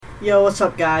Yo, what's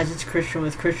up, guys? It's Christian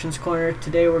with Christian's Corner.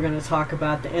 Today we're going to talk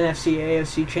about the NFC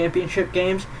AFC Championship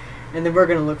games, and then we're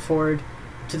going to look forward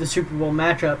to the Super Bowl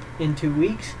matchup in 2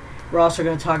 weeks. We're also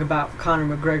going to talk about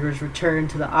Conor McGregor's return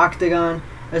to the Octagon,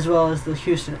 as well as the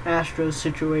Houston Astros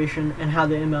situation and how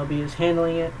the MLB is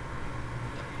handling it.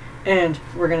 And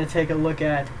we're going to take a look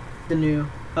at the new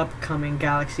upcoming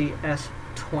Galaxy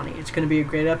S20. It's going to be a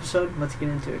great episode. Let's get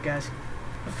into it, guys.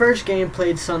 The first game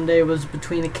played Sunday was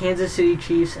between the Kansas City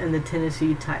Chiefs and the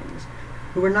Tennessee Titans,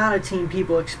 who were not a team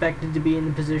people expected to be in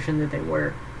the position that they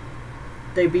were.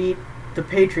 They beat the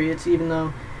Patriots, even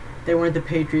though they weren't the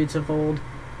Patriots of old.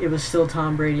 It was still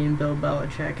Tom Brady and Bill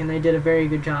Belichick, and they did a very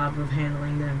good job of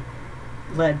handling them,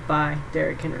 led by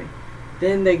Derrick Henry.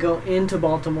 Then they go into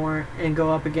Baltimore and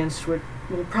go up against what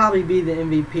will probably be the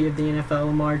MVP of the NFL,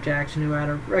 Lamar Jackson, who had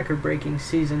a record-breaking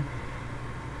season.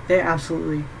 They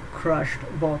absolutely crushed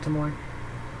Baltimore.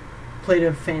 Played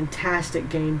a fantastic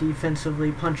game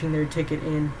defensively, punching their ticket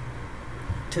in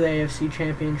to the AFC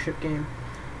Championship game.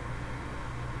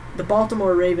 The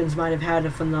Baltimore Ravens might have had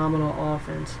a phenomenal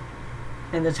offense,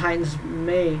 and the Titans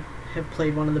may have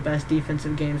played one of the best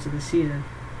defensive games of the season,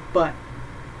 but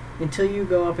until you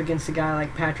go up against a guy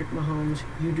like Patrick Mahomes,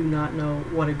 you do not know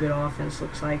what a good offense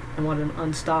looks like and what an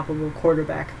unstoppable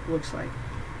quarterback looks like.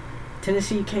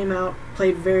 Tennessee came out,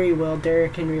 played very well.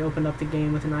 Derrick Henry opened up the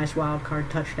game with a nice wild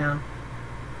card touchdown,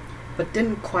 but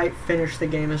didn't quite finish the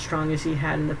game as strong as he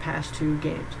had in the past 2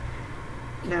 games.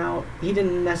 Now, he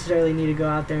didn't necessarily need to go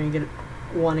out there and get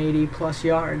 180 plus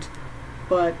yards,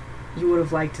 but you would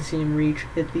have liked to see him reach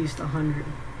at least 100.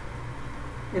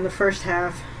 In the first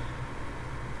half,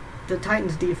 the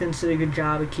Titans defense did a good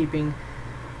job of keeping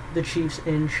the Chiefs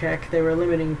in check. They were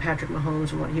limiting Patrick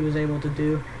Mahomes and what he was able to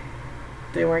do.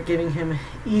 They weren't giving him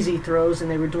easy throws,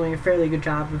 and they were doing a fairly good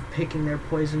job of picking their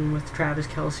poison with Travis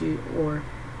Kelce or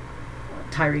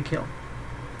Tyreek Hill.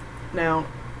 Now,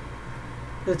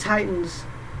 the Titans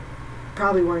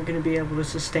probably weren't going to be able to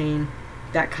sustain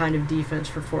that kind of defense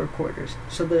for 4 quarters,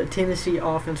 so the Tennessee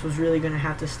offense was really going to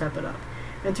have to step it up.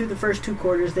 And through the first 2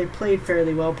 quarters, they played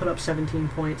fairly well, put up 17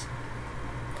 points.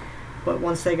 But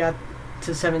once they got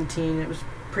to 17, it was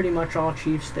pretty much all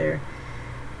Chiefs there.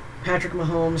 Patrick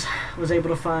Mahomes was able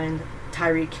to find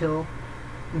Tyreek Hill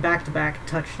in back-to-back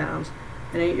touchdowns,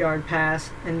 an 8-yard pass,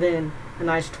 and then a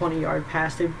nice 20-yard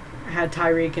pass. They had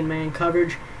Tyreek in man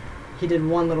coverage. He did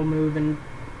one little move, and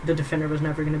the defender was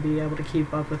never going to be able to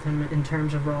keep up with him in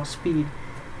terms of raw speed.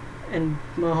 And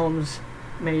Mahomes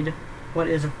made what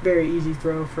is a very easy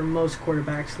throw for most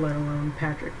quarterbacks, let alone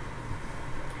Patrick.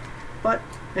 But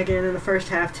again, in the first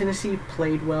half, Tennessee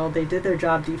played well. They did their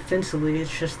job defensively.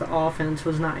 It's just the offense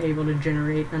was not able to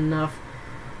generate enough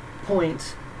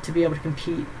points to be able to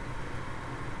compete.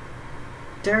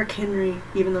 Derrick Henry,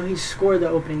 even though he scored the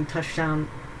opening touchdown,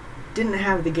 didn't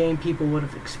have the game people would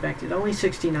have expected. Only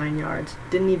 69 yards.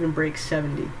 Didn't even break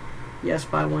 70. Yes,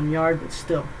 by 1 yard, but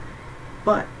still.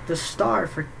 But the star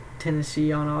for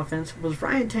Tennessee on offense was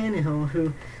Ryan Tannehill,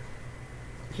 who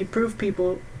he proved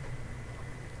people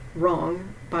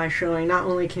wrong by showing not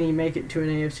only can he make it to an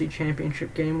AFC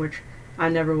Championship game, which I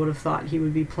never would have thought he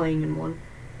would be playing in one,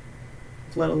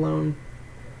 let alone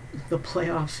the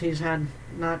playoffs. He's had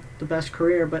not the best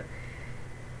career, but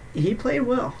he played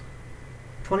well.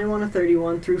 21 of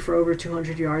 31, threw for over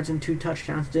 200 yards and 2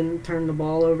 touchdowns, didn't turn the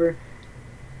ball over,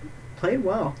 played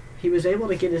well. He was able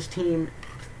to get his team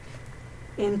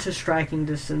into striking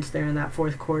distance there in that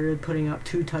 4th quarter, putting up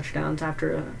 2 touchdowns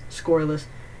after a scoreless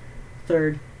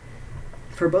third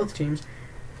for both teams.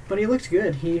 But he looked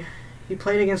good. He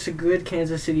played against a good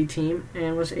Kansas City team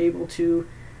and was able to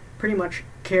pretty much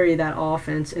carry that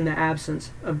offense in the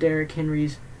absence of Derrick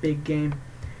Henry's big game.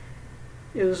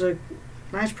 It was a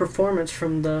nice performance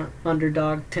from the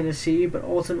underdog Tennessee, but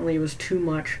ultimately it was too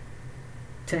much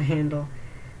to handle.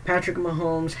 Patrick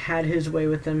Mahomes had his way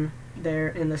with them there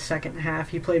in the second half.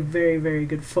 He played very, very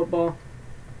good football.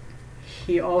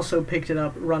 He also picked it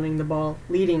up running the ball,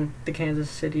 leading the Kansas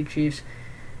City Chiefs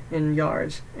in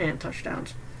yards and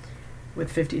touchdowns with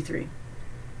 53.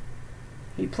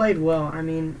 He played well. I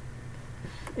mean,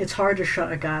 it's hard to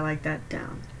shut a guy like that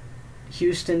down.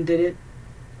 Houston did it,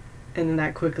 and then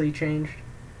that quickly changed.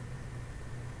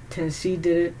 Tennessee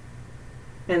did it,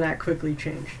 and that quickly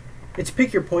changed. It's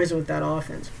pick your poison with that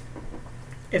offense.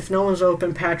 If no one's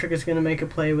open, Patrick is going to make a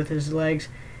play with his legs.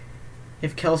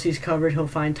 If Kelce's covered, he'll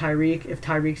find Tyreek. If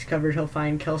Tyreek's covered, he'll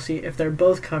find Kelce. If they're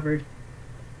both covered,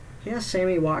 he has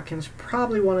Sammy Watkins,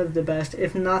 probably one of the best,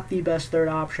 if not the best third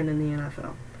option in the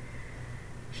NFL.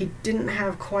 He didn't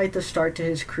have quite the start to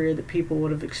his career that people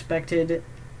would have expected.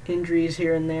 Injuries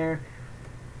here and there.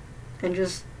 And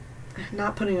just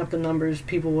not putting up the numbers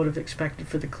people would have expected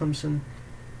for the Clemson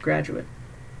graduate.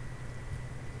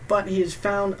 But he has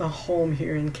found a home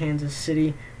here in Kansas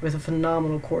City with a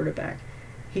phenomenal quarterback.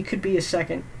 He could be a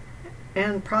second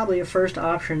and probably a first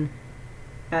option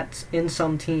in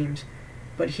some teams.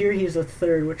 But here he is a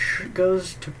third, which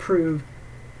goes to prove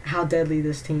how deadly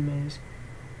this team is.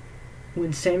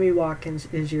 When Sammy Watkins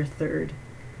is your third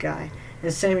guy.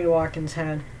 And Sammy Watkins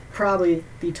had probably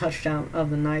the touchdown of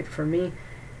the night for me.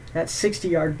 That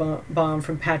 60-yard bomb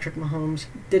from Patrick Mahomes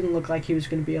didn't look like he was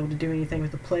going to be able to do anything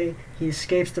with the play. He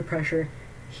escapes the pressure,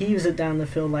 heaves it down the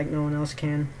field like no one else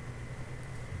can,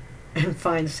 and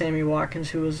finds Sammy Watkins,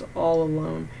 who was all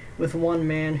alone with one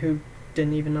man who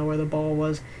didn't even know where the ball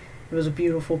was. It was a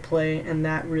beautiful play, and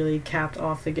that really capped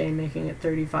off the game, making it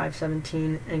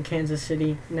 35-17, and Kansas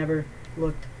City never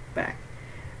looked back.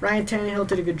 Ryan Tannehill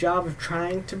did a good job of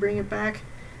trying to bring it back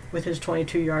with his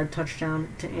 22-yard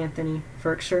touchdown to Anthony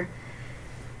Firkser.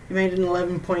 He made it an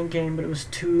 11-point game, but it was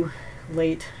too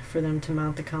late for them to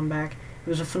mount the comeback. It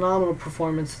was a phenomenal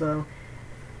performance, though,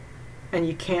 and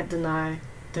you can't deny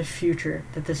the future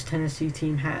that this Tennessee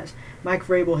team has. Mike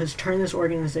Vrabel has turned this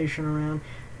organization around,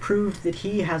 proved that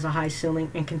he has a high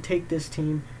ceiling and can take this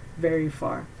team very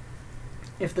far.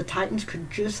 If the Titans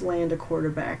could just land a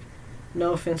quarterback,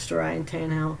 no offense to Ryan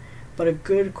Tannehill, but a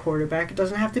good quarterback, it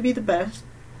doesn't have to be the best,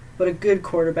 but a good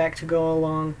quarterback to go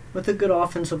along with a good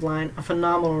offensive line, a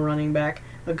phenomenal running back,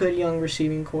 a good young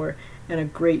receiving core, and a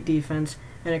great defense,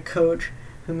 and a coach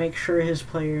who makes sure his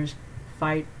players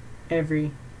fight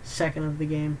every second of the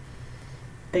game.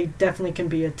 They definitely can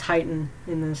be a titan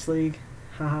in this league.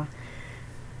 Haha.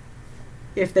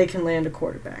 If they can land a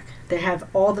quarterback. They have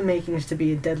all the makings to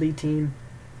be a deadly team.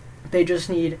 They just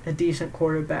need a decent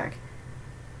quarterback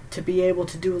to be able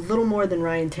to do a little more than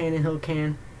Ryan Tannehill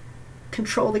can,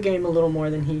 control the game a little more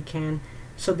than he can,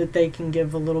 so that they can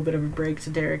give a little bit of a break to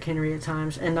Derrick Henry at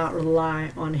times and not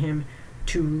rely on him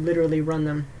to literally run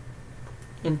them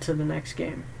into the next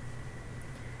game.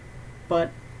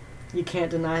 But you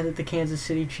can't deny that the Kansas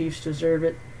City Chiefs deserve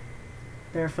it.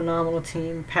 They're a phenomenal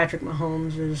team. Patrick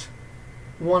Mahomes is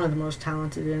one of the most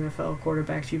talented NFL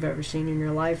quarterbacks you've ever seen in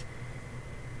your life.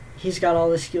 He's got all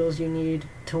the skills you need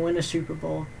to win a Super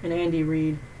Bowl, and Andy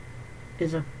Reid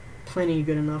is a plenty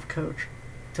good enough coach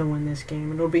to win this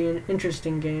game. It'll be an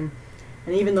interesting game,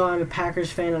 and even though I'm a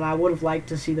Packers fan and I would have liked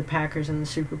to see the Packers in the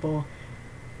Super Bowl,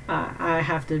 I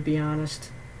have to be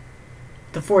honest,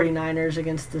 the 49ers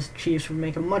against the Chiefs would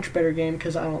make a much better game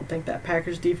because I don't think that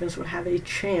Packers defense would have a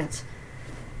chance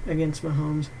against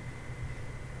Mahomes,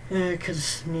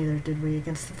 because neither did we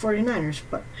against the 49ers,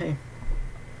 but hey,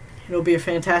 it'll be a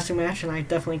fantastic match, and I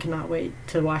definitely cannot wait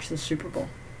to watch the Super Bowl.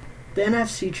 The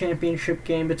NFC Championship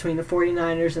game between the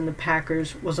 49ers and the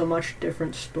Packers was a much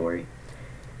different story.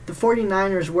 The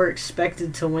 49ers were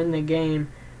expected to win the game,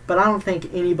 but I don't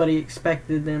think anybody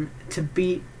expected them to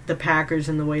beat the Packers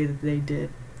in the way that they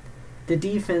did. The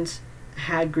defense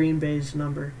had Green Bay's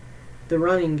number. The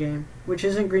running game, which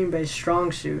isn't Green Bay's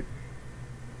strong suit,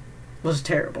 was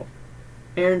terrible.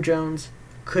 Aaron Jones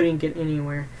couldn't get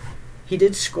anywhere. He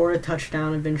did score a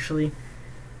touchdown eventually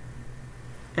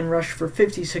and rushed for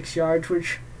 56 yards,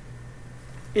 which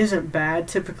isn't bad.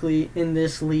 Typically in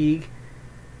this league,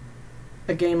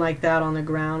 a game like that on the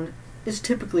ground is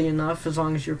typically enough as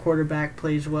long as your quarterback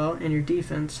plays well and your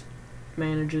defense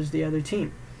manages the other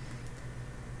team.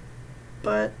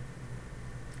 But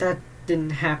that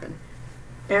didn't happen.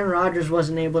 Aaron Rodgers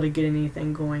wasn't able to get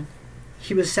anything going.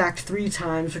 He was sacked 3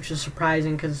 times, which is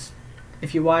surprising because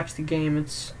if you watch the game,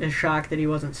 it's a shock that he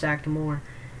wasn't sacked more.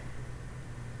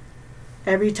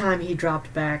 Every time he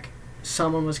dropped back,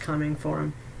 someone was coming for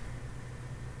him.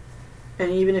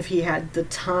 And even if he had the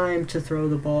time to throw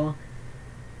the ball,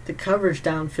 the coverage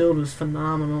downfield was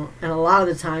phenomenal, and a lot of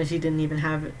the times he didn't even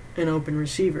have an open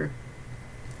receiver.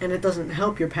 And it doesn't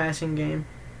help your passing game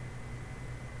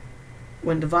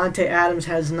when Davante Adams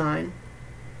has 9,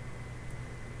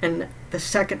 and the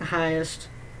second highest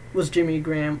was Jimmy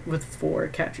Graham with 4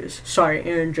 catches. Sorry,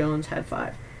 Aaron Jones had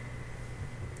 5.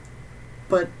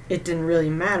 But it didn't really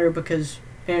matter because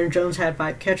Aaron Jones had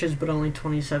 5 catches but only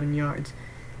 27 yards.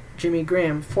 Jimmy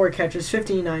Graham, 4 catches,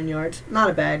 59 yards. Not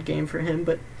a bad game for him,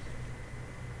 but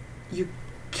you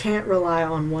can't rely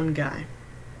on one guy.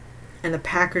 And the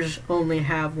Packers only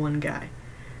have one guy.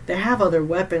 They have other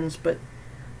weapons, but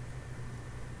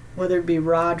whether it be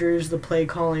Rodgers, the play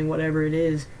calling, whatever it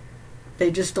is,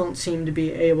 they just don't seem to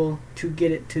be able to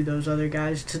get it to those other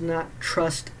guys, to not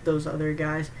trust those other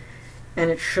guys. And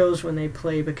it shows when they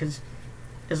play, because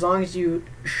as long as you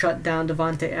shut down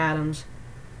Davante Adams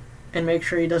and make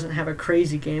sure he doesn't have a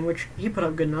crazy game, which he put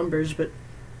up good numbers, but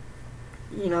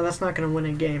that's not going to win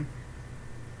a game.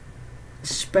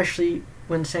 Especially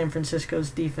when San Francisco's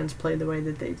defense played the way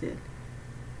that they did.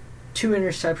 2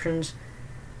 interceptions.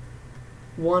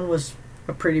 One was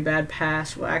a pretty bad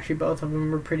pass. Well, actually, both of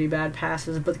them were pretty bad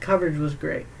passes, but the coverage was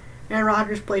great. And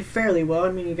Rodgers played fairly well.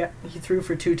 I mean, he threw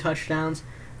for 2 touchdowns,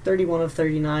 31 of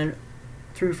 39,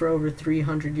 threw for over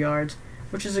 300 yards,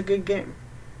 which is a good game.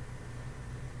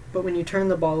 But when you turn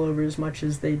the ball over as much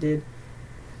as they did,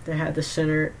 they had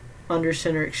the under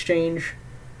center exchange.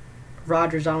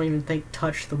 Rodgers, I don't even think,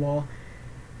 touched the ball.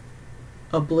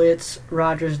 A blitz,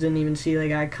 Rodgers didn't even see the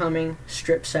guy coming,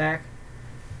 strip sack,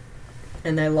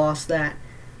 and they lost that.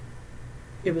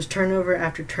 It was turnover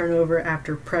after turnover,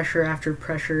 after pressure, after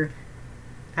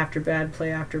bad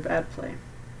play after bad play.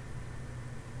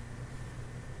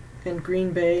 And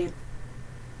Green Bay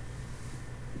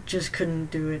just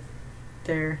couldn't do it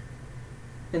there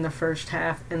in the first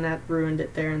half, and that ruined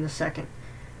it there in the second.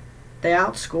 They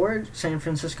outscored San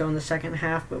Francisco in the second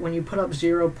half, but when you put up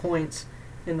 0 points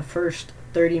in the first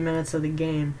 30 minutes of the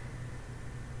game,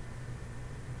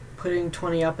 putting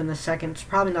 20 up in the second is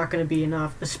probably not going to be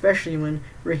enough, especially when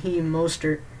Raheem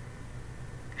Mostert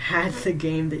had the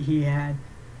game that he had.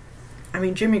 I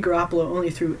mean, Jimmy Garoppolo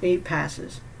only threw 8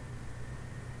 passes.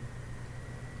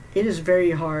 It is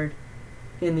very hard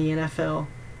in the NFL,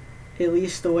 at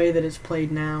least the way that it's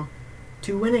played now,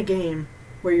 to win a game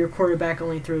where your quarterback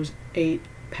only throws 8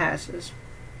 passes.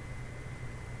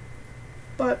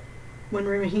 But when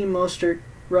Raheem Mostert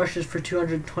rushes for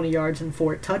 220 yards and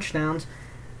 4 touchdowns,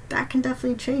 that can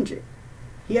definitely change it.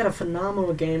 He had a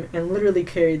phenomenal game and literally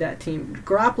carried that team.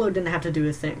 Garoppolo didn't have to do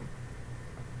a thing.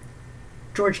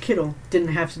 George Kittle didn't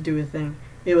have to do a thing.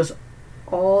 It was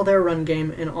all their run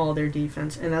game and all their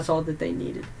defense, and that's all that they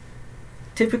needed.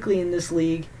 Typically in this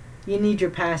league, you need your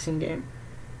passing game.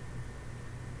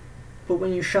 But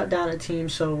when you shut down a team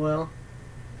so well,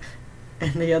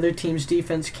 and the other team's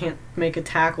defense can't make a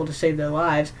tackle to save their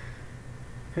lives,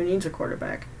 who needs a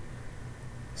quarterback?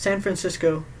 San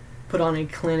Francisco put on a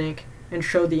clinic and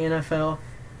showed the NFL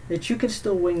that you can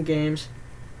still win games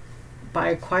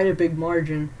by quite a big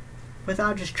margin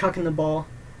without just chucking the ball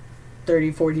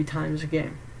 30, 40 times a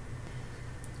game.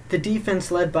 The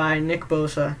defense led by Nick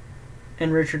Bosa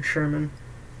and Richard Sherman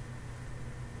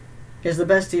is the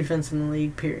best defense in the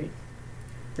league, period.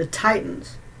 The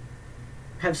Titans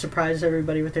have surprised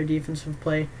everybody with their defensive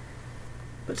play,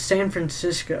 but San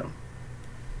Francisco,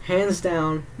 hands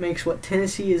down, makes what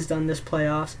Tennessee has done this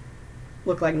playoffs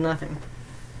look like nothing.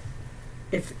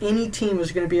 If any team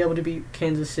was going to be able to beat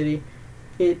Kansas City,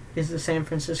 it is the San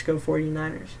Francisco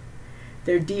 49ers.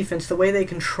 Their defense, the way they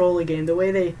control a game, the way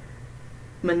they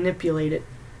manipulate it,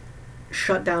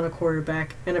 shut down a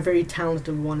quarterback, and a very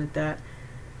talented one at that.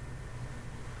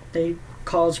 They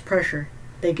cause pressure.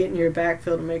 They get in your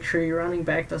backfield to make sure your running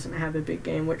back doesn't have a big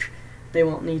game, which they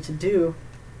won't need to do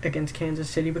against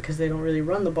Kansas City because they don't really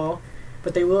run the ball,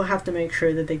 but they will have to make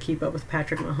sure that they keep up with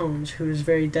Patrick Mahomes, who is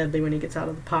very deadly when he gets out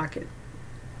of the pocket.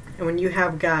 And when you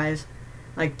have guys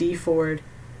like Dee Ford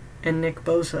and Nick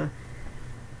Bosa,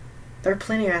 they're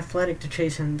plenty athletic to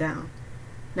chase him down.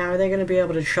 Now, are they going to be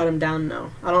able to shut him down?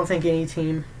 No. I don't think any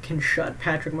team can shut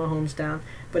Patrick Mahomes down,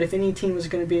 but if any team is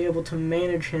going to be able to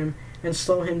manage him and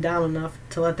slow him down enough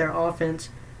to let their offense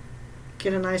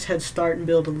get a nice head start and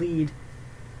build a lead,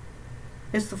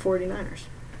 it's the 49ers.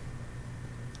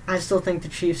 I still think the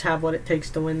Chiefs have what it takes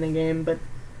to win the game, but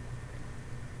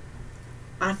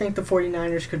I think the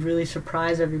 49ers could really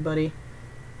surprise everybody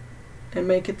and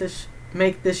make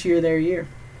this year their year.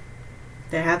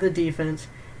 They have the defense,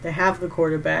 they have the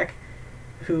quarterback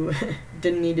who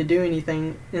didn't need to do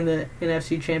anything in the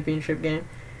NFC Championship game,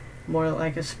 more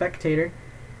like a spectator.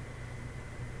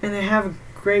 And they have a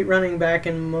great running back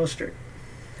in Mostert.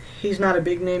 He's not a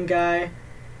big name guy,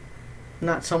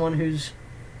 not someone who's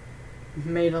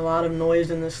made a lot of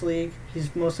noise in this league.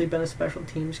 He's mostly been a special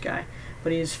teams guy,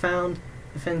 but he has found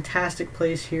a fantastic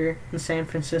place here in San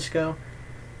Francisco,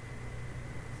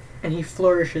 and he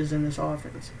flourishes in this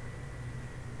offense.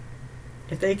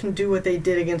 If they can do what they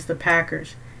did against the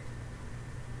Packers,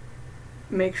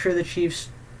 make sure the Chiefs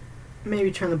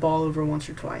maybe turn the ball over once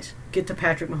or twice, get to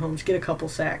Patrick Mahomes, get a couple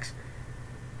sacks,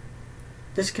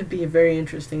 this could be a very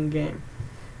interesting game.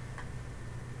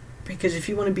 Because if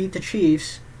you want to beat the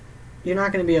Chiefs, you're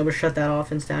not going to be able to shut that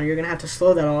offense down. You're going to have to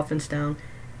slow that offense down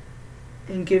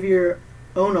and give your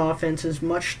own offense as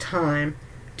much time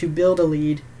to build a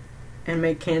lead and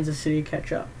make Kansas City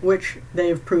catch up, which they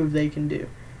have proved they can do,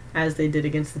 as they did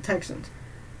against the Texans.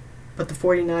 But the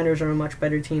 49ers are a much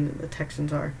better team than the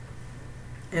Texans are.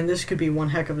 And this could be one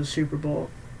heck of a Super Bowl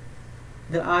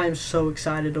that I am so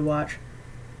excited to watch.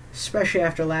 especially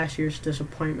after last year's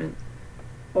disappointment.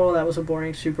 Oh, that was a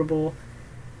boring Super Bowl.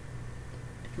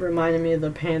 It reminded me of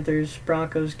the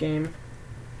Panthers-Broncos game.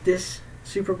 This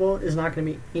Super Bowl is not going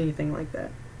to be anything like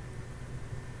that.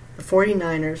 The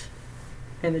 49ers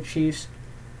and the Chiefs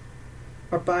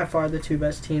are by far the two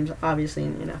best teams, obviously,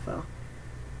 in the NFL.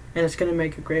 And it's going to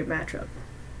make a great matchup.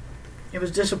 It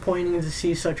was disappointing to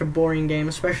see such a boring game,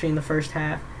 especially in the first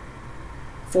half,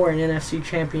 for an NFC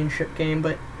championship game,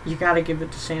 but you got to give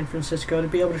it to San Francisco to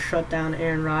be able to shut down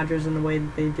Aaron Rodgers in the way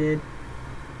that they did,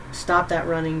 stop that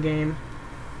running game,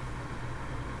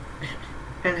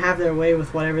 and have their way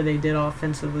with whatever they did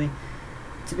offensively.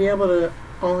 To be able to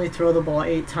only throw the ball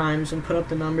 8 times and put up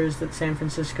the numbers that San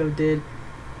Francisco did,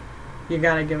 you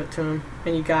got to give it to him,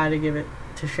 and you got to give it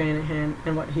to Shanahan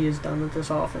and what he has done with this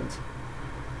offense.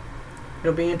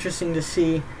 It'll be interesting to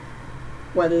see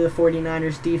whether the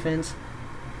 49ers defense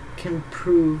can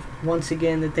prove once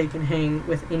again that they can hang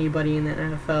with anybody in the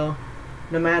NFL,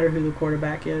 no matter who the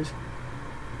quarterback is,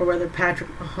 or whether Patrick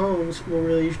Mahomes will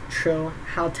really show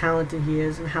how talented he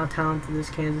is and how talented this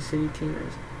Kansas City team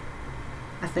is.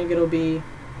 I think it'll be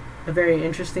a very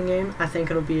interesting game. I think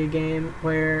it'll be a game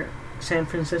where San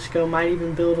Francisco might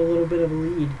even build a little bit of a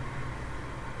lead.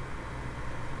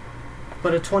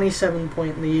 But a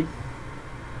 27-point lead,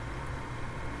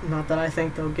 not that I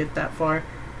think they'll get that far,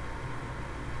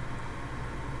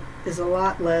 is a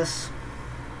lot less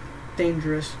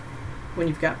dangerous when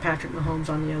you've got Patrick Mahomes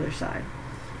on the other side.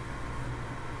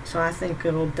 So I think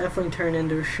it'll definitely turn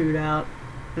into a shootout,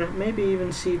 and maybe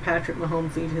even see Patrick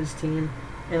Mahomes lead his team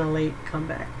in a late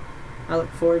comeback. I look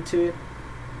forward to it,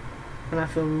 and I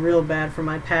feel real bad for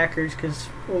my Packers because,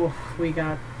 we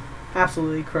got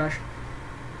absolutely crushed.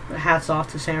 But hats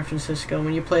off to San Francisco.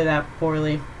 When you play that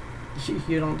poorly,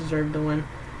 you don't deserve to win.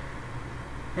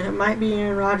 And it might be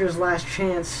Aaron Rodgers' last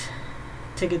chance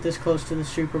to get this close to the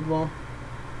Super Bowl.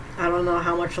 I don't know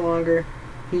how much longer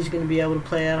he's going to be able to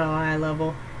play at a high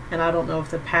level, and I don't know if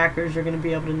the Packers are going to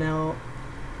be able to nail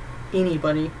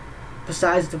anybody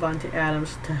besides Davante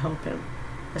Adams to help him,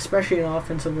 especially an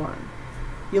offensive line.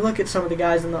 You look at some of the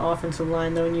guys in the offensive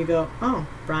line, though, and you go, oh,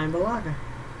 Brian Bulaga,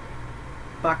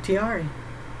 Bakhtiari.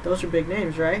 Those are big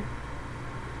names, right?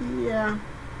 Yeah.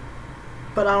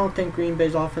 But I don't think Green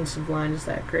Bay's offensive line is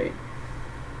that great.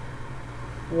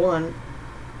 One,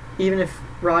 even if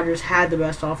Rodgers had the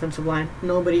best offensive line,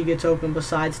 nobody gets open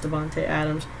besides Davante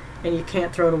Adams, and you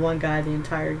can't throw to one guy the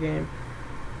entire game.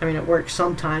 I mean, it works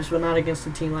sometimes, but not against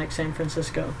a team like San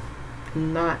Francisco.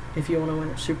 Not if you want to win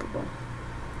a Super Bowl.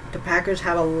 The Packers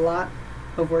have a lot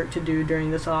of work to do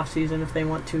during this offseason if they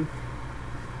want to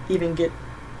even get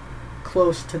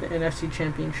close to the NFC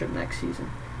Championship next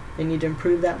season. They need to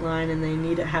improve that line, and they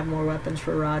need to have more weapons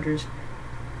for Rodgers,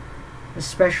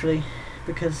 especially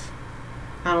because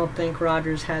I don't think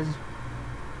Rodgers has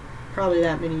probably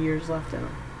that many years left in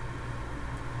him.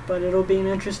 But it'll be an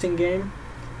interesting game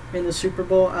in the Super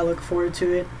Bowl. I look forward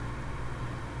to it.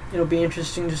 It'll be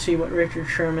interesting to see what Richard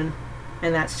Sherman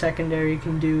and that secondary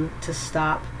can do to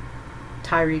stop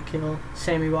Tyreek Hill,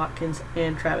 Sammy Watkins,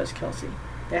 and Travis Kelce.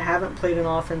 They haven't played an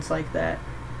offense like that.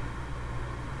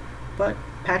 But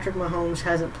Patrick Mahomes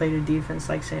hasn't played a defense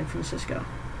like San Francisco.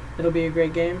 It'll be a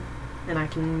great game, and I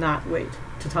cannot wait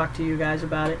to talk to you guys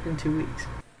about it in 2 weeks.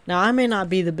 Now, I may not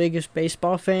be the biggest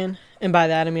baseball fan, and by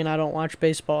that I mean I don't watch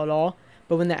baseball at all,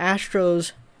 but when the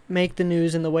Astros make the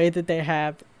news in the way that they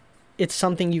have, it's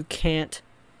something you can't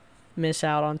miss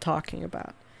out on talking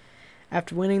about.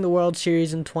 After winning the World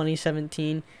Series in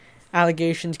 2017,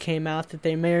 allegations came out that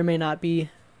they may or may not be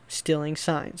stealing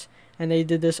signs, and they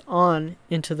did this on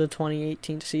into the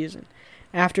 2018 season.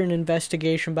 After an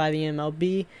investigation by the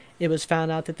MLB, it was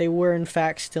found out that they were in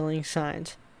fact stealing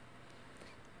signs.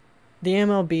 The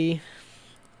MLB,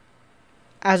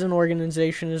 as an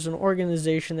organization, is an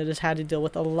organization that has had to deal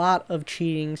with a lot of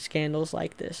cheating scandals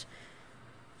like this.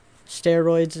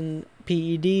 Steroids and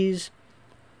PEDs,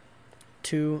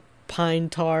 to pine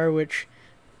tar, which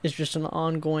is just an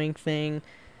ongoing thing,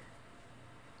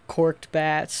 corked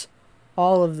bats,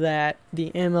 all of that.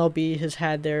 The MLB has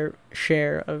had their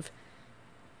share of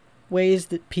ways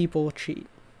that people cheat.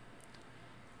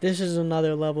 This is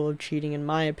another level of cheating, in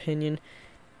my opinion,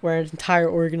 where an entire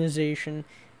organization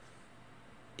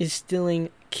is stealing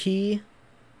key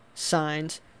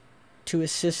signs to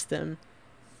assist them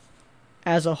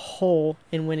as a whole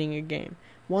in winning a game.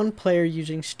 One player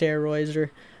using steroids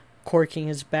or corking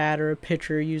his bat, or a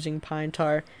pitcher using pine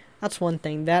tar, that's one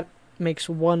thing. That makes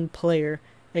one player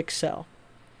excel.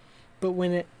 But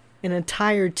when an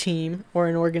entire team or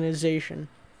an organization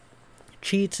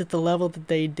cheats at the level that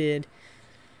they did,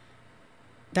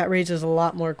 that raises a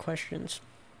lot more questions.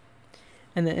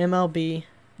 and the MLB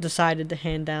decided to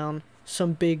hand down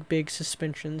some big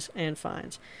suspensions and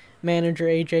fines. Manager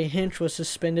A.J. Hinch was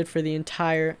suspended for the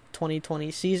entire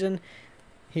 2020 season.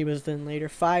 He was then later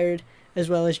fired, as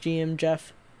well as GM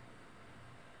Jeff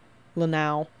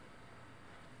Luhnow,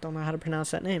 don't know how to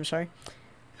pronounce that name, sorry,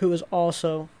 who was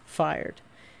also fired.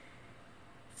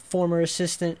 Former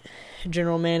assistant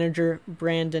general manager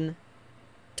Brandon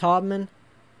Taubman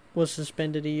was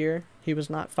suspended a year. He was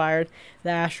not fired. The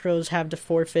Astros have to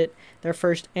forfeit their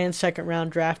first and second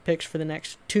round draft picks for the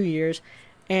next 2 years,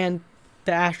 and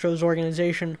the Astros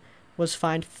organization was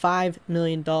fined $5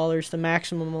 million, the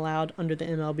maximum allowed under the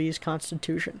MLB's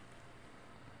constitution.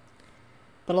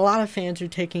 But a lot of fans are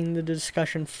taking the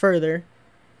discussion further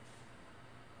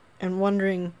and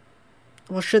wondering,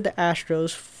 well, should the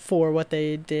Astros, for what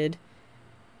they did,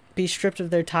 be stripped of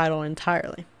their title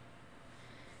entirely?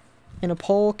 In a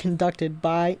poll conducted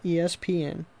by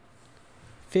ESPN,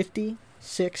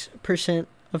 56%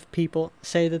 of people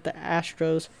say that the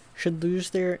Astros should lose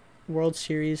their World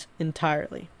Series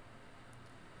entirely.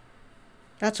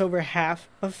 That's over half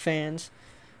of fans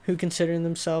who consider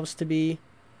themselves to be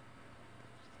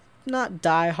not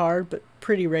die-hard, but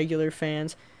pretty regular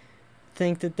fans,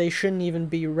 think that they shouldn't even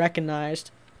be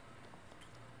recognized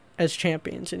as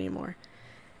champions anymore.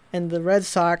 And the Red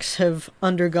Sox have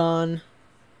undergone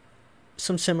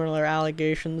some similar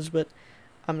allegations, but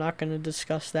I'm not going to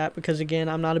discuss that because, again,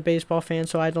 I'm not a baseball fan,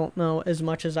 so I don't know as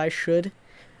much as I should,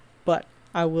 but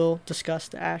I will discuss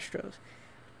the Astros.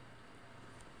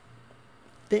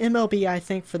 The MLB, I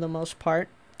think, for the most part,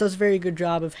 does a very good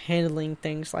job of handling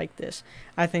things like this.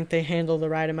 I think they handle the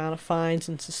right amount of fines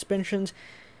and suspensions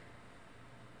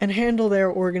and handle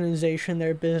their organization,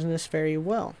 their business very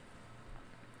well.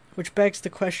 Which begs the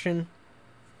question,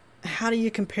 how do you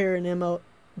compare an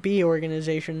MLB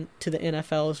organization to the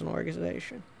NFL as an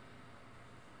organization?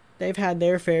 They've had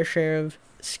their fair share of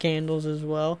scandals as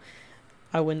well.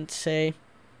 I wouldn't say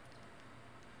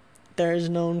they're as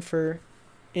known for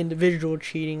individual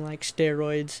cheating like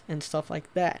steroids and stuff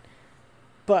like that.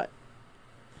 But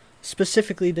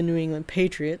specifically the New England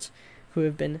Patriots, who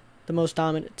have been the most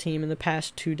dominant team in the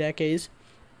past 2 decades,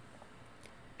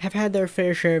 have had their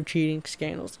fair share of cheating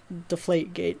scandals.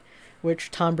 Deflategate,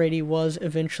 which Tom Brady was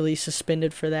eventually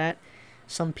suspended for that.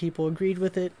 Some people agreed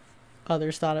with it.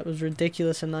 Others thought it was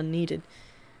ridiculous and unneeded.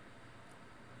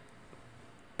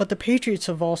 But the Patriots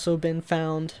have also been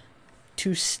found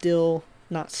to steal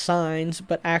not signs,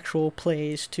 but actual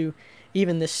plays, to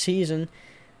even this season,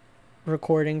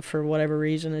 recording for whatever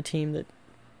reason a team that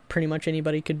pretty much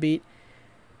anybody could beat,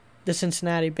 the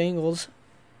Cincinnati Bengals,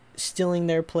 stealing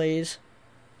their plays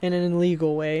in an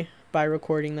illegal way by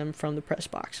recording them from the press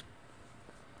box.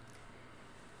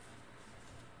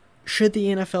 Should the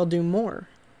NFL do more?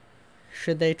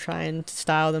 Should they try and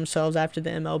style themselves after the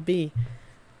MLB,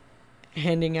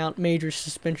 handing out major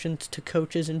suspensions to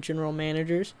coaches and general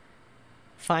managers,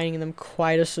 fining them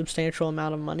quite a substantial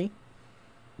amount of money?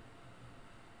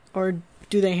 Or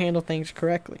do they handle things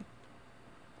correctly?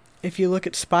 If you look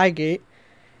at Spygate,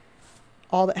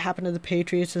 all that happened to the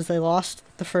Patriots is they lost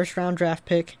the first round draft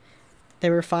pick.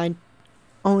 They were fined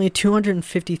only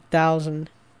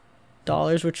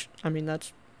 $250,000, which, I mean,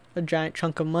 that's a giant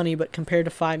chunk of money, but compared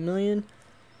to $5 million,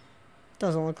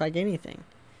 doesn't look like anything.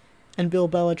 And Bill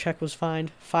Belichick was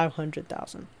fined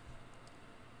 $500,000.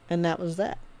 And that was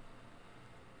that.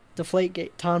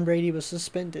 Deflategate, Tom Brady was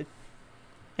suspended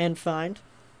and fined.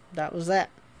 That was that.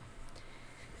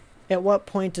 At what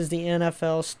point does the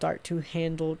NFL start to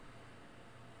handle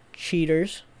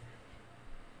cheaters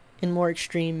in more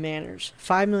extreme manners?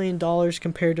 $5 million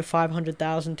compared to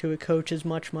 $500,000 to a coach is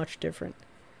much different.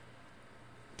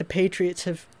 The Patriots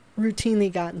have routinely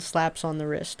gotten slaps on the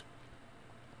wrist.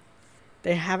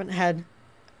 They haven't had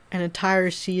an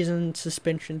entire season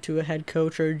suspension to a head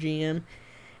coach or a GM,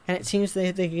 and it seems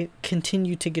they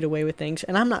continue to get away with things.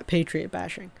 And I'm not Patriot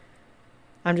bashing.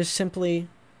 I'm just simply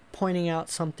pointing out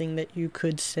something that you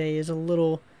could say is a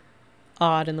little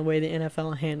odd in the way the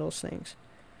NFL handles things.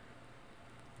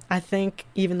 I think,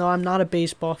 even though I'm not a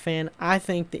baseball fan, I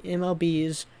think the MLB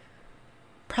is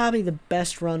probably the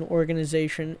best run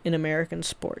organization in American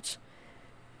sports.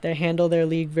 They handle their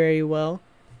league very well.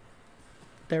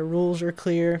 Their rules are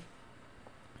clear.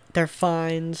 Their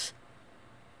fines,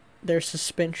 their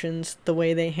suspensions, the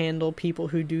way they handle people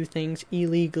who do things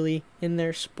illegally in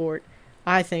their sport,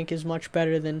 I think is much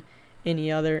better than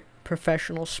any other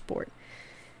professional sport.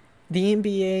 The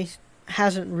NBA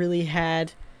hasn't really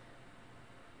had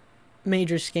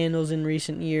major scandals in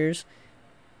recent years,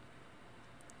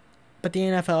 but the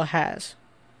NFL has.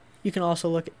 You can also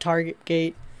look at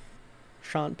Targetgate,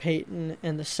 Sean Payton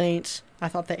and the Saints. I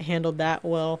thought they handled that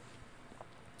well.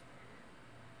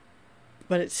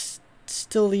 But it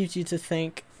still leaves you to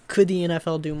think, could the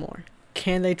NFL do more?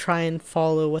 Can they try and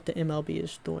follow what the MLB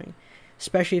is doing?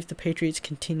 Especially if the Patriots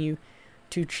continue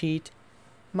to cheat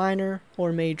minor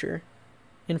or major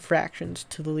infractions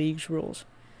to the league's rules.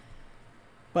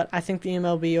 But I think the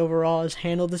MLB overall has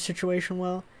handled the situation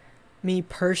well. Me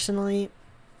personally,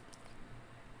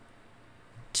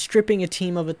 stripping a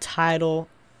team of a title,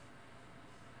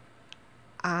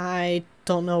 I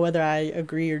don't know whether I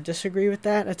agree or disagree with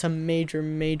that. That's a major,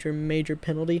 major, major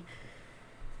penalty.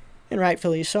 And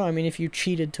rightfully so. I mean, if you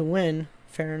cheated to win,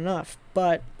 fair enough.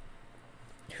 But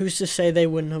who's to say they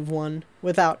wouldn't have won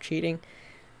without cheating?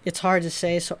 It's hard to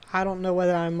say, so I don't know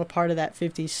whether I'm a part of that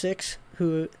 56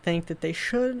 who think that they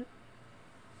should,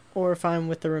 or if I'm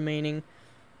with the remaining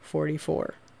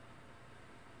 44.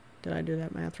 Did I do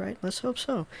that math right? Let's hope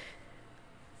so.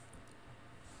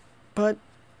 But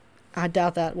I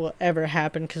doubt that will ever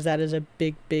happen, because that is a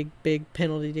big, big, big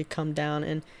penalty to come down,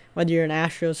 and whether you're an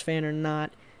Astros fan or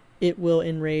not, it will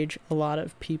enrage a lot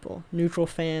of people. Neutral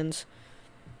fans,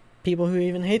 people who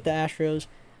even hate the Astros,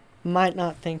 might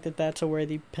not think that that's a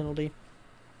worthy penalty.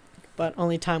 But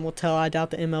only time will tell. I doubt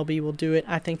the MLB will do it.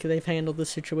 I think they've handled the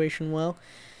situation well,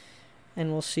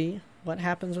 and we'll see what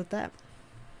happens with that.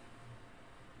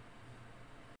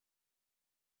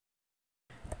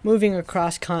 Moving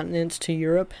across continents to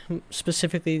Europe,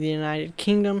 specifically the United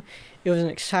Kingdom, it was an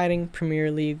exciting Premier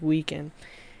League weekend.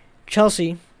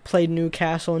 Chelsea played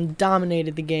Newcastle and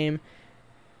dominated the game.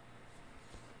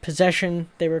 Possession,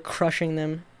 they were crushing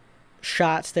them.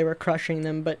 Shots, they were crushing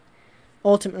them, but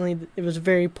ultimately it was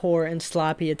very poor and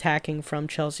sloppy attacking from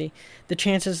Chelsea. The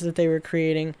chances that they were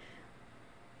creating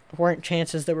weren't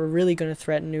chances that were really going to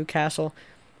threaten Newcastle.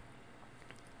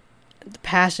 The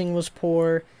passing was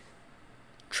poor.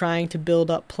 Trying to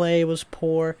build up play was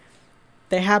poor.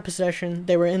 They had possession.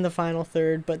 They were in the final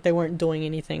third, but they weren't doing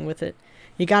anything with it.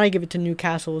 You got to give it to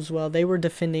Newcastle as well. They were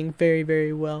defending very,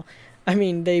 very well. I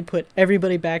mean, they put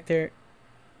everybody back there,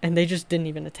 and they just didn't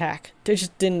even attack. They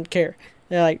just didn't care.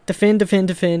 They're like, defend, defend,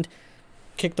 defend,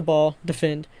 kick the ball,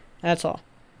 defend. That's all.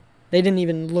 They didn't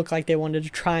even look like they wanted to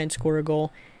try and score a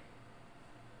goal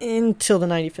until the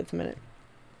 95th minute.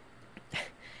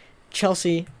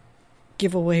 Chelsea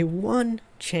give away one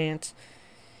chance.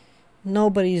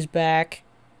 Nobody's back.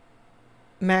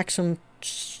 Maxim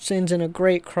sends in a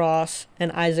great cross,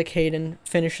 and Isaac Hayden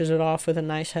finishes it off with a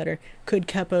nice header. Could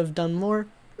Kepa have done more?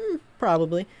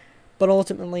 Probably. But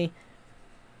ultimately,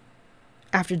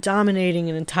 after dominating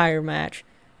an entire match,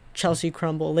 Chelsea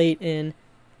crumble late in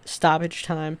stoppage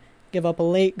time, give up a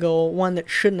late goal, one that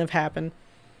shouldn't have happened,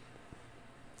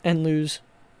 and lose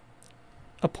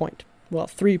a point. Well,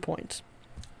 3 points.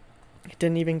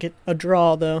 Didn't even get a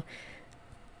draw, though,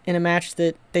 in a match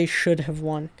that they should have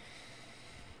won.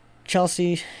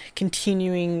 Chelsea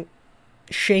continuing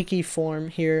shaky form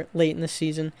here late in the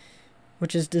season,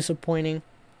 which is disappointing,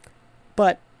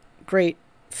 but great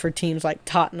for teams like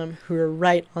Tottenham, who are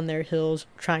right on their heels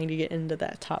trying to get into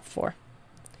that top 4.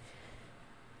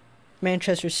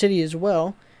 Manchester City as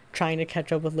well, trying to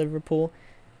catch up with Liverpool,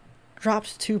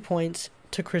 drops 2 points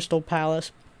to Crystal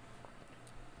Palace.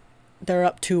 They're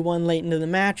up 2-1 late into the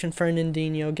match, and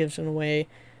Fernandinho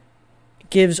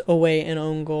gives away an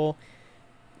own goal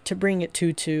to bring it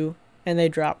 2-2, and they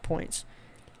drop points.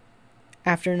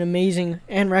 After an amazing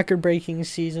and record-breaking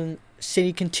season,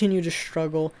 City continue to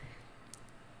struggle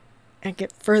and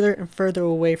get further and further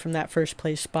away from that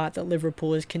first-place spot that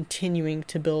Liverpool is continuing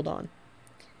to build on.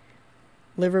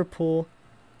 Liverpool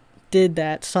did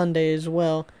that Sunday as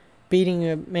well, beating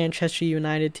a Manchester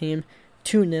United team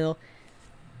 2-0,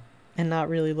 and not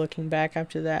really looking back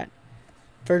after that.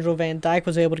 Virgil van Dijk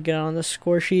was able to get on the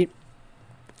score sheet,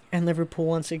 and Liverpool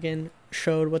once again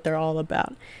showed what they're all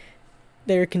about.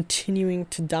 They're continuing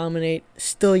to dominate,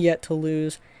 still yet to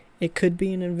lose. It could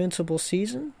be an invincible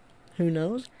season, who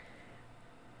knows?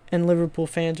 And Liverpool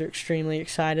fans are extremely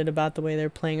excited about the way they're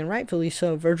playing, and rightfully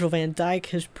so. Virgil van Dijk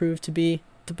has proved to be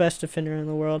the best defender in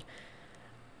the world.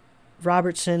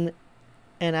 Robertson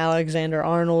and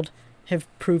Alexander-Arnold have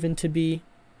proven to be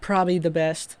probably the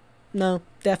best, no,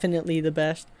 definitely the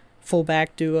best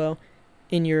fullback duo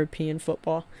in European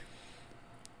football.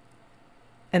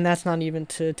 And that's not even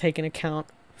to take into account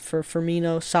for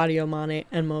Firmino, Sadio Mane,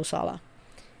 and Mo Salah.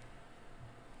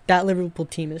 That Liverpool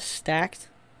team is stacked,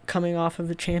 coming off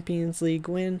of a Champions League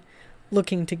win,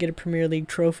 looking to get a Premier League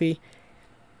trophy,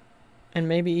 and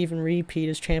maybe even repeat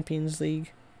as Champions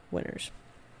League winners.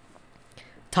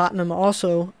 Tottenham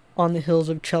also on the heels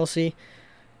of Chelsea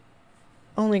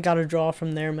only got a draw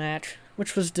from their match,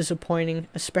 which was disappointing,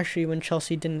 especially when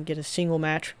Chelsea didn't get a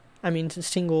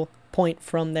single point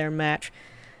from their match.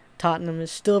 Tottenham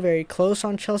is still very close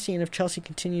on Chelsea, and if Chelsea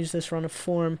continues this run of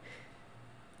form,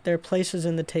 their places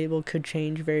in the table could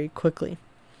change very quickly,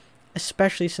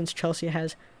 especially since Chelsea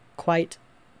has quite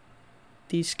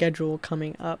the schedule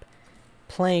coming up,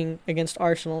 playing against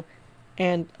Arsenal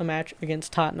and a match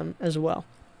against Tottenham as well.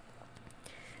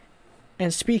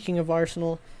 And speaking of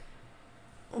Arsenal,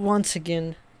 once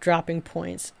again dropping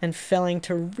points and failing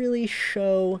to really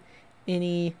show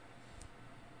any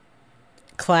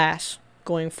class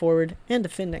going forward and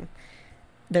defending.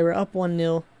 They were up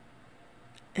 1-0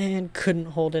 and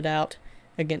couldn't hold it out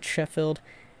against Sheffield,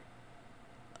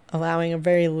 allowing a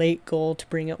very late goal to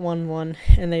bring it 1-1,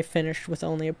 and they finished with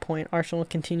only a point. Arsenal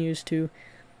continues to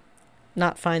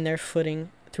not find their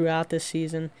footing throughout this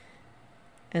season,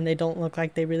 and they don't look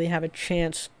like they really have a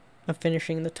chance of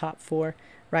finishing in the top four.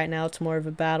 Right now it's more of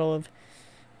a battle of,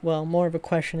 more of a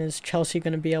question, is Chelsea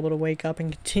going to be able to wake up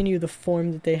and continue the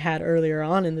form that they had earlier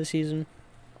on in the season,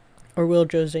 or will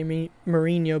Jose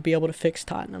Mourinho be able to fix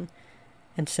Tottenham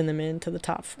and send them into the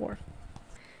top four?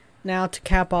 Now, to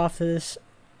cap off this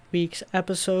week's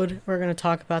episode, we're going to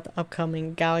talk about the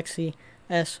upcoming Galaxy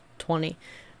S20,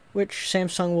 which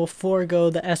Samsung will forego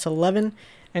the S11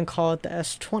 and call it the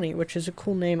S20, which is a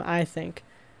cool name, I think.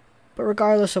 But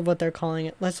regardless of what they're calling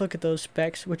it, let's look at those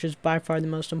specs, which is by far the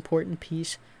most important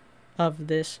piece of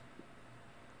this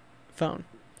phone.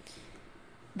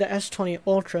 The S20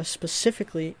 Ultra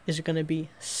specifically is going to be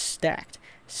stacked.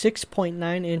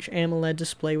 6.9-inch AMOLED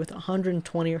display with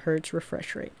 120 Hz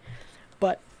refresh rate.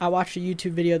 But I watched a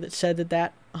YouTube video that said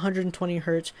that 120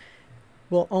 Hz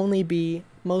will only be,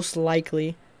 most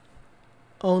likely,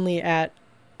 only at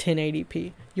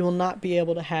 1080p. You will not be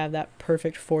able to have that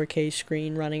perfect 4K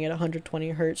screen running at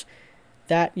 120 Hz.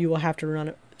 That you will have to run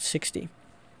at 60.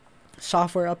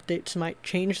 Software updates might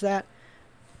change that,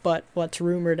 but what's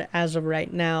rumored as of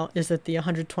right now is that the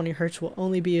 120 Hz will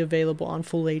only be available on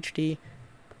Full HD,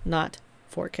 not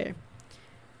 4K.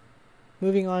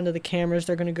 Moving on to the cameras,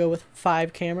 they're going to go with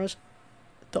 5 cameras.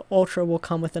 The Ultra will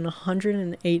come with an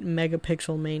 108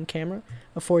 megapixel main camera,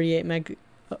 a 48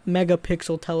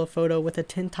 megapixel telephoto with a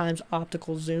 10 times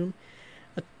optical zoom,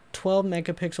 a 12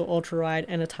 megapixel ultra wide,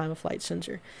 and a time of flight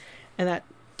sensor. And that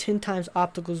 10 times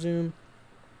optical zoom,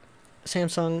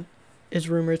 Samsung is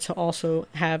rumored to also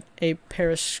have a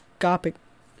periscopic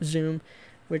zoom,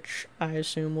 which I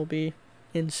assume will be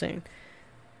insane.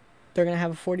 They're going to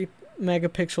have a 40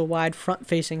 megapixel wide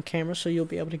front-facing camera, so you'll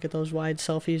be able to get those wide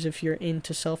selfies if you're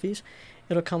into selfies.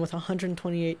 It'll come with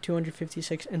 128,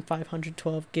 256, and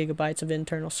 512 gigabytes of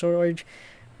internal storage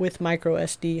with micro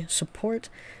SD support.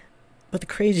 But the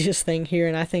craziest thing here,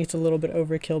 and I think it's a little bit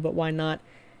overkill, but why not,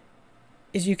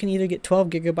 is you can either get 12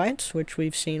 gigabytes, which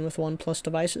we've seen with OnePlus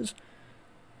devices,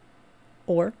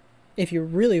 or if you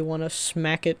really want to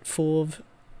smack it full of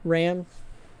RAM,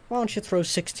 why don't you throw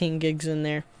 16 gigs in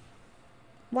there?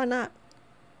 Why not?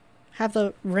 Have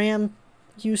the RAM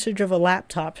usage of a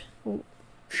laptop. Well,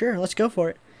 sure, let's go for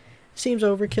it. Seems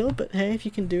overkill, but hey, if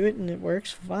you can do it and it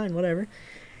works, fine, whatever.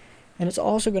 And it's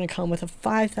also going to come with a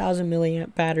 5,000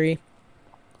 milliamp battery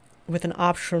with an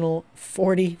optional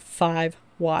 45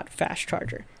 watt fast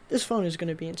charger. This phone is going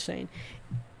to be insane.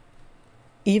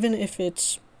 Even if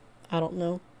it's, I don't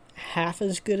know, half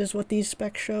as good as what these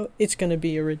specs show, it's going to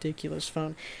be a ridiculous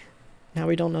phone. Now,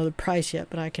 we don't know the price yet,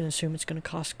 but I can assume it's going to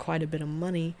cost quite a bit of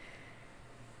money.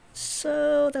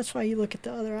 So that's why you look at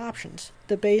the other options.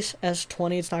 The base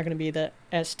S20, it's not going to be the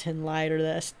S10 Lite or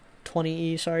the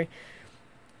S20e, sorry.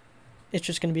 It's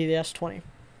just going to be the S20.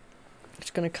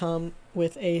 It's going to come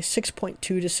with a 6.2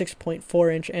 to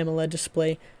 6.4 inch AMOLED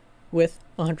display with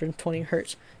 120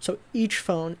 Hz. So each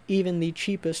phone, even the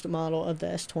cheapest model of the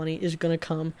S20, is going to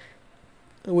come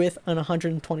with an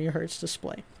 120 Hz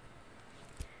display.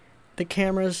 The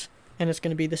cameras, and it's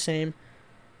going to be the same.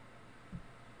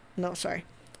 The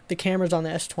cameras on the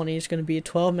S20 is going to be a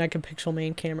 12 megapixel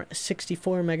main camera, a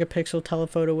 64 megapixel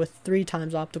telephoto with 3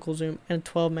 times optical zoom, and a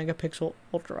 12 megapixel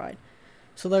ultra wide.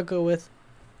 So they'll go with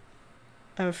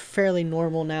a fairly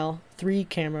normal now 3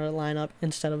 camera lineup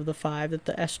instead of the 5 that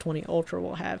the S20 Ultra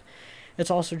will have.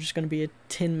 It's also just going to be a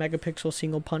 10 megapixel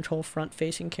single punch hole front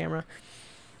facing camera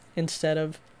instead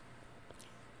of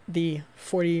the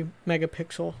 40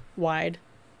 megapixel wide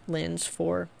lens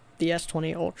for the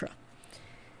S20 Ultra.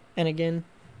 And again,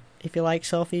 if you like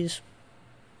selfies,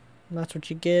 that's what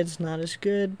you get. It's not as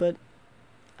good, but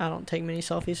I don't take many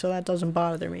selfies, so that doesn't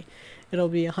bother me. It'll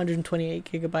be 128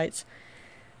 gigabytes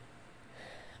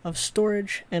of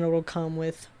storage, and it'll come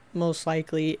with most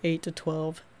likely 8 to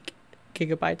 12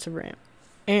 gigabytes of RAM.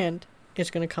 And it's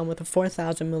going to come with a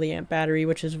 4,000 milliamp battery,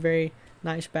 which is a very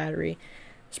nice battery,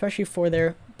 especially for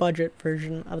their budget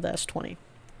version of the S20.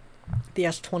 The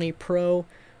S20 Pro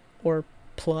or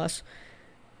Plus,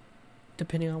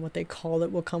 depending on what they call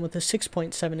it, will come with a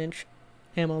 6.7-inch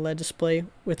AMOLED display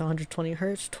with 120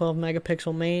 Hz, 12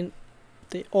 megapixel main.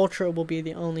 The Ultra will be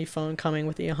the only phone coming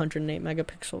with the 108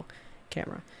 megapixel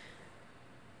camera.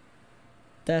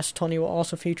 The S20 will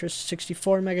also feature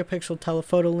 64 megapixel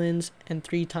telephoto lens and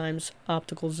 3 times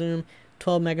optical zoom,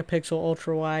 12 megapixel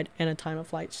ultra wide, and a time of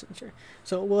flight sensor.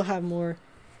 So it will have more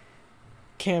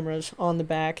cameras on the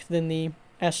back than the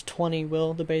S20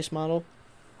 will, the base model,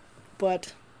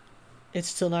 but it's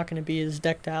still not going to be as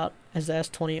decked out as the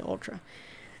S20 Ultra.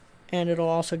 And it'll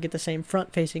also get the same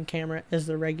front-facing camera as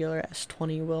the regular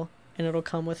S20 will, and it'll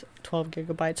come with 12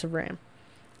 gigabytes of RAM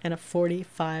and a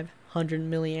 4,500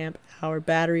 milliamp hour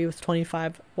battery with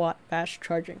 25 watt fast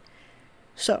charging.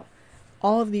 So,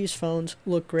 all of these phones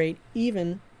look great.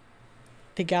 Even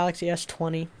the Galaxy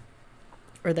S20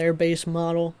 or their base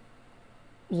model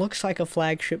looks like a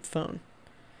flagship phone.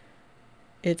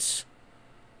 It's,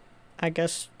 I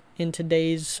guess, in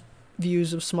today's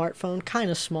views of smartphone, kind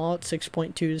of small at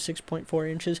 6.2 to 6.4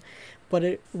 inches, but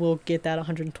it will get that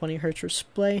 120 hertz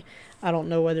display. I don't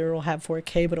know whether it will have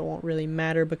 4K, but it won't really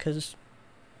matter because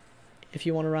if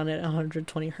you want to run it at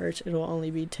 120 hertz, it will only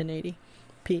be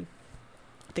 1080p.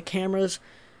 The cameras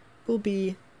will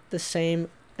be the same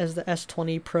as the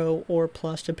S20 Pro or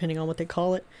Plus, depending on what they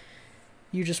call it.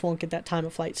 You just won't get that time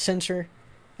of flight sensor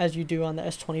as you do on the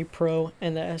S20 Pro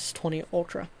and the S20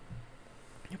 Ultra.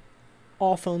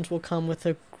 All phones will come with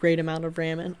a great amount of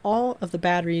RAM, and all of the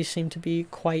batteries seem to be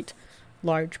quite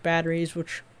large batteries,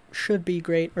 which should be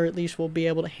great, or at least will be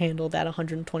able to handle that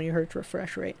 120 Hz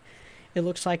refresh rate. It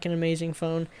looks like an amazing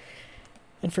phone,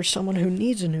 and for someone who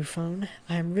needs a new phone,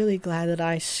 I'm really glad that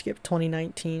I skipped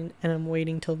 2019 and I'm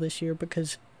waiting till this year,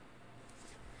 because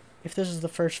if this is the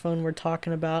first phone we're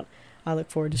talking about, I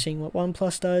look forward to seeing what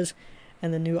OnePlus does,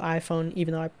 and the new iPhone,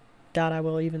 even though I doubt I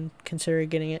will even consider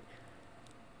getting it,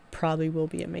 probably will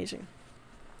be amazing.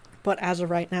 But as of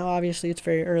right now, obviously it's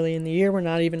very early in the year. We're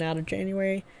not even out of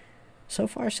January. So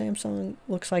far, Samsung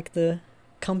looks like the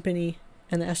company,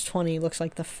 and the S20 looks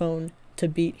like the phone to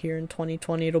beat here in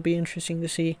 2020. It'll be interesting to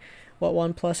see what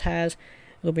OnePlus has.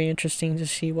 It'll be interesting to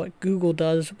see what Google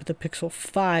does with the Pixel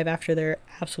 5 after their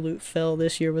absolute fail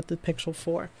this year with the Pixel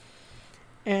 4.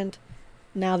 And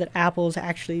now that Apple is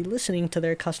actually listening to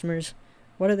their customers,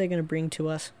 what are they going to bring to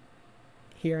us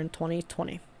here in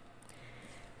 2020?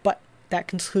 That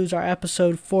concludes our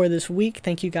episode for this week.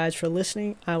 Thank you guys for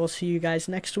listening. I will see you guys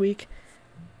next week.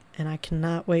 And I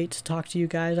cannot wait to talk to you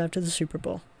guys after the Super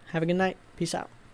Bowl. Have a good night. Peace out.